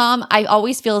 No guilt mom, I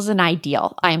always feel is an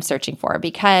ideal I am searching for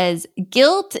because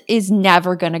guilt is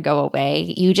never going to go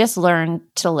away. You just learn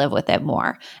to live with it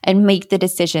more and make the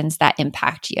decisions that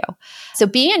impact you. So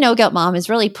being a no guilt mom is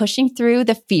really pushing through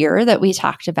the fear that we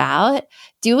talked about,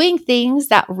 doing things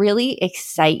that really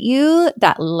excite you,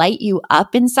 that light you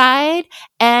up inside,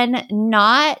 and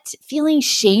not feeling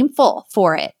shameful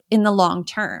for it in the long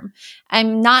term.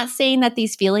 I'm not saying that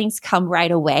these feelings come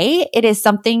right away. It is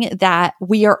something that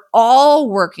we are all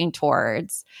working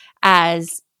towards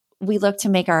as we look to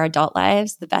make our adult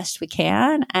lives the best we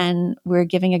can. And we're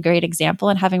giving a great example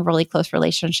and having really close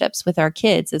relationships with our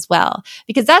kids as well.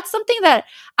 Because that's something that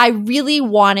I really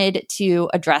wanted to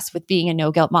address with being a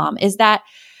no-guilt mom is that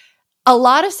a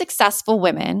lot of successful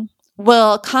women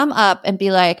will come up and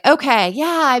be like, okay,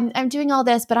 yeah, I'm doing all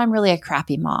this, but I'm really a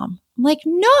crappy mom. I'm like,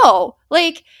 no,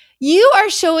 like you are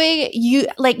showing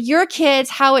your kids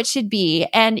how it should be.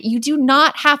 And you do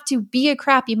not have to be a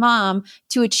crappy mom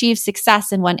to achieve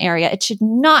success in one area. It should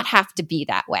not have to be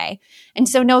that way. And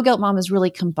so No Guilt Mom is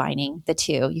really combining the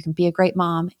two. You can be a great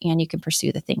mom and you can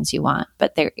pursue the things you want,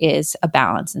 but there is a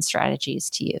balance and strategies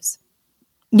to use.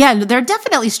 Yeah, there are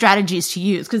definitely strategies to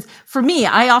use. Because for me,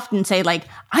 I often say, like,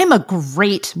 I'm a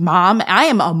great mom. I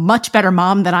am a much better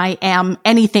mom than I am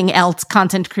anything else,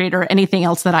 content creator, anything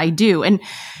else that I do. And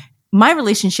my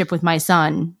relationship with my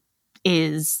son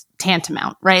is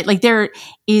tantamount, right? Like there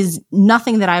is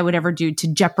nothing that I would ever do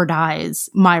to jeopardize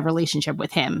my relationship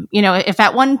with him. You know, if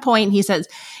at one point he says,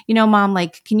 you know, Mom,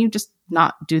 like, can you just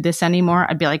not do this anymore?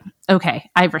 I'd be like, okay,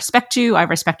 I respect you. I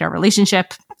respect our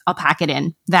relationship. I'll pack it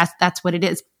in. That's what it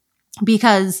is,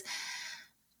 because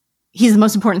he's the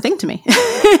most important thing to me.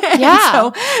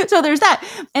 Yeah. So there's that.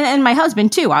 And my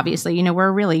husband too, obviously, you know, we're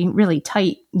a really, really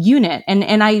tight unit.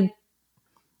 And I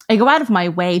go out of my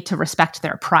way to respect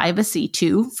their privacy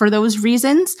too, for those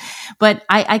reasons. But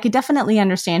I could definitely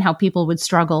understand how people would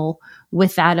struggle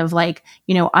with that of like,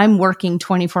 you know, I'm working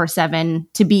 24/7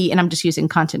 to be, and I'm just using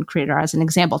content creator as an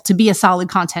example, to be a solid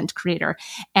content creator.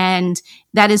 And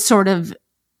that is sort of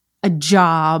a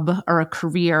job or a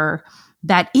career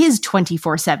that is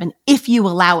 24/7 if you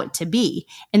allow it to be.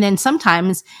 And then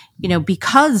sometimes, you know,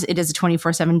 because it is a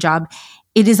 24/7 job,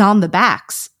 it is on the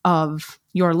backs of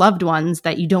your loved ones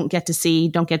that you don't get to see,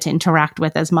 don't get to interact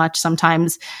with as much.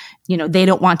 Sometimes, you know, they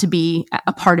don't want to be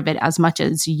a part of it as much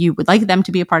as you would like them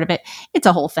to be a part of it. It's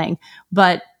a whole thing.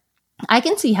 But I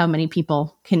can see how many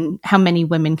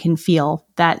women can feel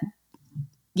that,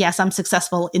 yes, I'm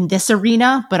successful in this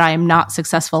arena, but I am not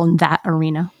successful in that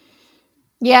arena.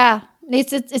 Yeah.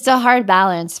 It's a hard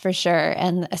balance for sure.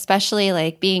 And especially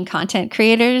like being content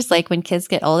creators, like when kids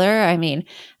get older, I mean,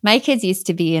 my kids used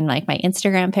to be in like my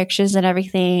Instagram pictures and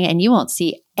everything, and you won't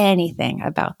see anything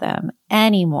about them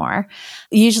anymore.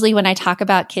 Usually when I talk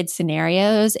about kid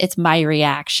scenarios, it's my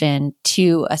reaction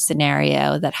to a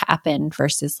scenario that happened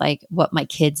versus like what my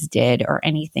kids did or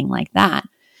anything like that,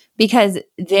 because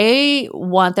they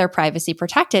want their privacy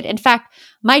protected. In fact,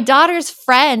 my daughter's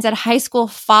friends at high school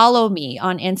follow me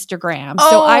on Instagram.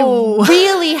 So I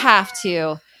really have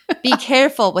to be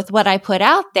careful with what I put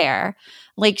out there.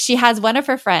 Like she has one of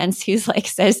her friends who's like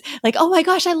says like, oh my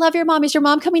gosh, I love your mom. Is your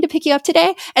mom coming to pick you up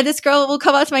today? And this girl will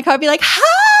come out to my car and be like,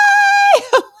 hi.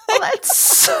 Oh, that's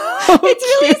so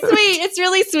It's really cute. sweet. It's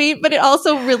really sweet, but it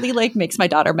also really like makes my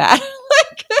daughter mad.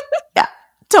 Yeah.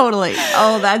 Totally.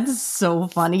 Oh, that's so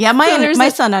funny. Yeah, my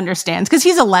son understands because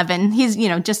he's 11. He's, you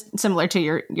know, just similar to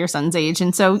your son's age.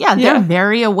 And so, yeah, they're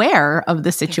very aware of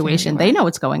the situation. They know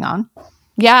what's going on.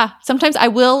 Yeah. Sometimes I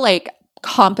will like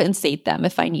compensate them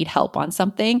if I need help on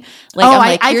something.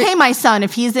 Like, I pay my son.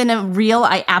 If he's in a reel,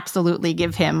 I absolutely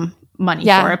give him money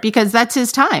for it because that's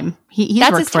his time. He's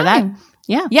worked for that.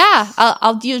 Yeah. Yeah.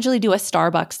 I'll usually do a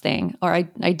Starbucks thing, or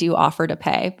I do offer to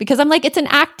pay because I'm like, it's an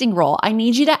acting role. I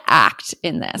need you to act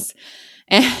in this.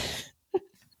 And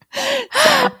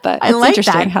but it's like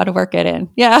interesting how to work it in.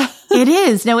 Yeah. It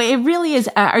is. No, it really is.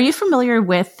 Are you familiar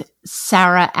with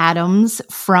Sarah Adams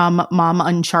from Mom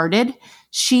Uncharted?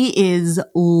 She is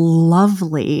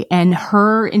lovely, and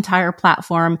her entire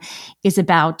platform is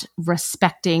about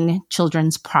respecting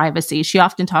children's privacy. She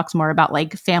often talks more about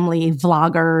like family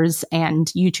vloggers and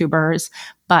YouTubers,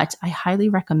 but I highly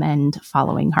recommend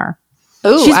following her.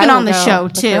 Ooh, she's been on the show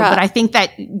too, but I think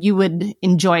that you would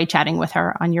enjoy chatting with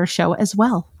her on your show as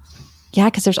well. Yeah,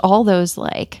 because there's all those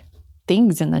like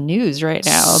things in the news right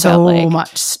now so about like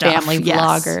much stuff. Family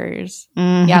vloggers.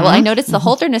 Mm-hmm. Yeah, well, I noticed the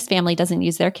Holderness family doesn't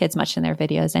use their kids much in their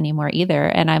videos anymore either.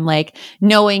 And I'm like,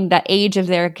 knowing the age of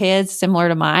their kids similar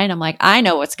to mine, I'm like, I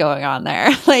know what's going on there.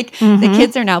 Like the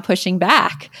kids are now pushing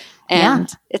back. And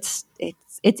it's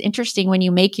interesting when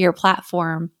you make your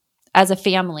platform as a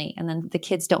family and then the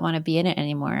kids don't want to be in it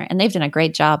anymore. And they've done a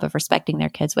great job of respecting their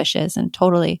kids' wishes and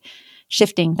totally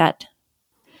shifting that.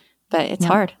 But it's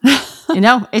hard. You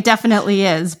know, it definitely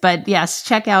is. But yes,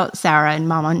 check out Sarah and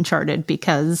Mom Uncharted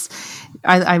because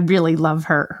I really love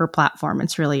her platform.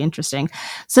 It's really interesting.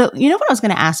 So, you know what I was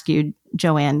going to ask you,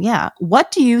 JoAnn? Yeah.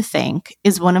 What do you think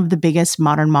is one of the biggest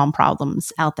modern mom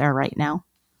problems out there right now?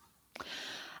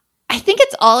 I think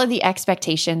it's all of the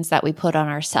expectations that we put on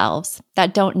ourselves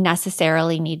that don't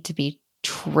necessarily need to be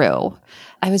true.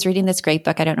 I was reading this great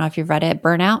book. I don't know if you've read it,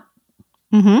 Burnout.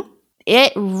 Mm-hmm.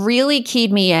 It really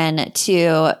keyed me in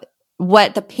to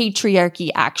what the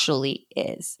patriarchy actually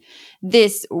is.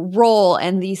 This role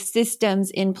and these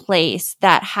systems in place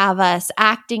that have us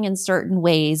acting in certain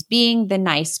ways, being the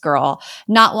nice girl,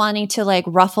 not wanting to like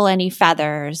ruffle any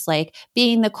feathers, like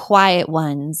being the quiet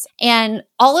ones. And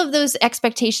all of those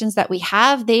expectations that we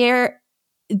have there,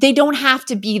 they don't have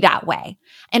to be that way.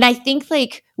 And I think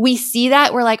like we see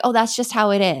that, we're like, oh, that's just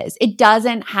how it is. It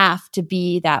doesn't have to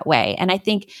be that way. And I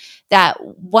think that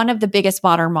one of the biggest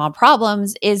modern mom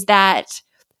problems is that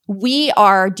we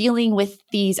are dealing with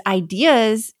these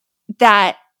ideas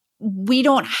that we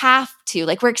don't have to,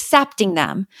 like we're accepting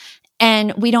them.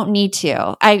 And we don't need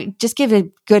to. I just give a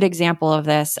good example of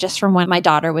this just from when my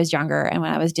daughter was younger and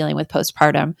when I was dealing with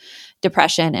postpartum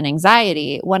depression and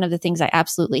anxiety. One of the things I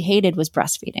absolutely hated was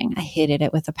breastfeeding. I hated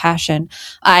it with a passion.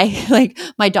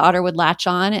 My daughter would latch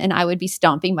on and I would be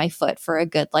stomping my foot for a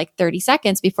good 30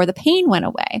 seconds before the pain went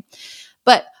away.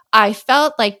 But I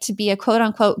felt like to be a quote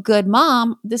unquote good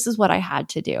mom, this is what I had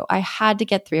to do. I had to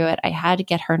get through it. I had to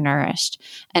get her nourished.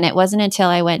 And it wasn't until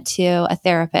I went to a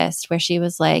therapist where she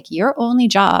was like, your only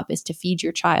job is to feed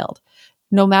your child.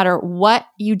 No matter what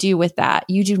you do with that,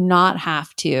 you do not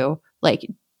have to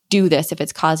do this if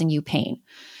it's causing you pain.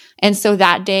 And so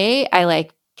that day I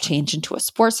changed into a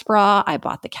sports bra. I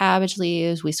bought the cabbage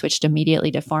leaves. We switched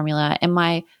immediately to formula, and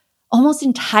my almost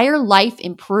entire life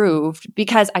improved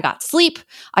because I got sleep.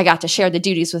 I got to share the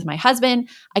duties with my husband.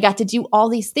 I got to do all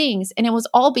these things. And it was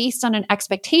all based on an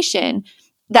expectation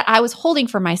that I was holding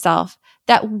for myself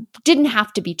that didn't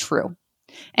have to be true.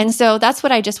 And so that's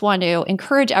what I just want to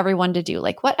encourage everyone to do.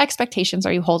 What expectations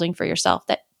are you holding for yourself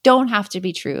that don't have to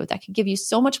be true, that could give you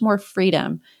so much more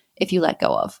freedom if you let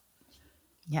go of?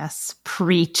 Yes,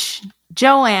 preach.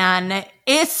 JoAnn,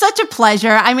 it's such a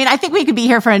pleasure. I mean, I think we could be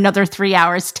here for another 3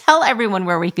 hours. Tell everyone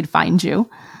where we could find you.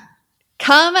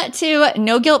 Come to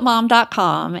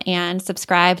noguiltmom.com and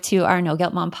subscribe to our No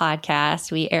Guilt Mom podcast.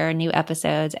 We air new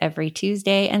episodes every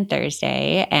Tuesday and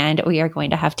Thursday, and we are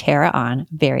going to have Tara on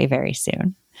very, very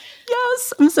soon.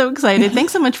 Yes, I'm so excited.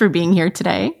 Thanks so much for being here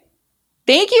today.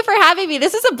 Thank you for having me.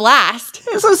 This is a blast.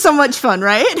 This was so much fun,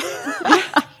 right?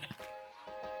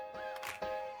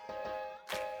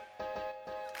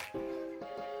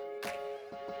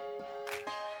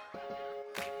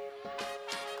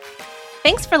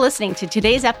 Thanks for listening to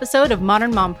today's episode of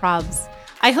Modern Mom Probs.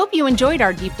 I hope you enjoyed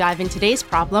our deep dive in today's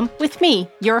problem with me,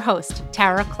 your host,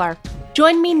 Tara Clark.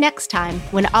 Join me next time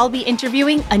when I'll be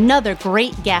interviewing another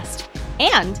great guest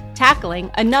and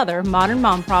tackling another modern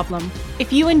mom problem.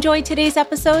 If you enjoyed today's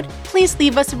episode, please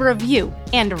leave us a review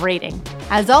and a rating.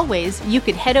 As always, you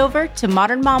could head over to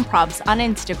Modern Mom Probs on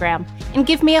Instagram and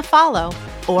give me a follow.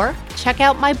 Or check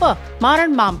out my book,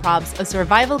 Modern Mom Probs, A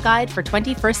Survival Guide for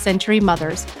 21st Century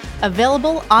Mothers,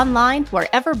 available online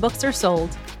wherever books are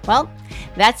sold. Well,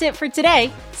 that's it for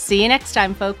today. See you next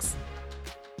time, folks.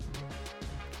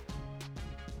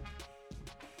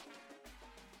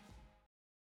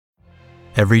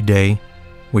 Every day,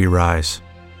 we rise,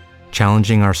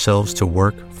 challenging ourselves to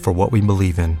work for what we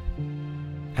believe in.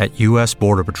 At U.S.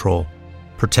 Border Patrol,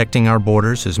 protecting our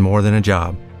borders is more than a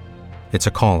job. It's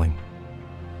a calling.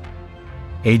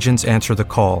 Agents answer the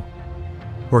call,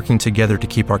 working together to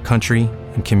keep our country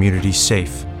and communities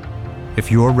safe.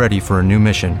 If you're ready for a new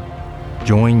mission,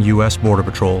 join U.S. Border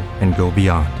Patrol and go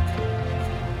beyond.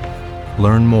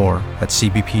 Learn more at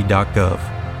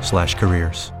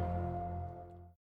cbp.gov/careers.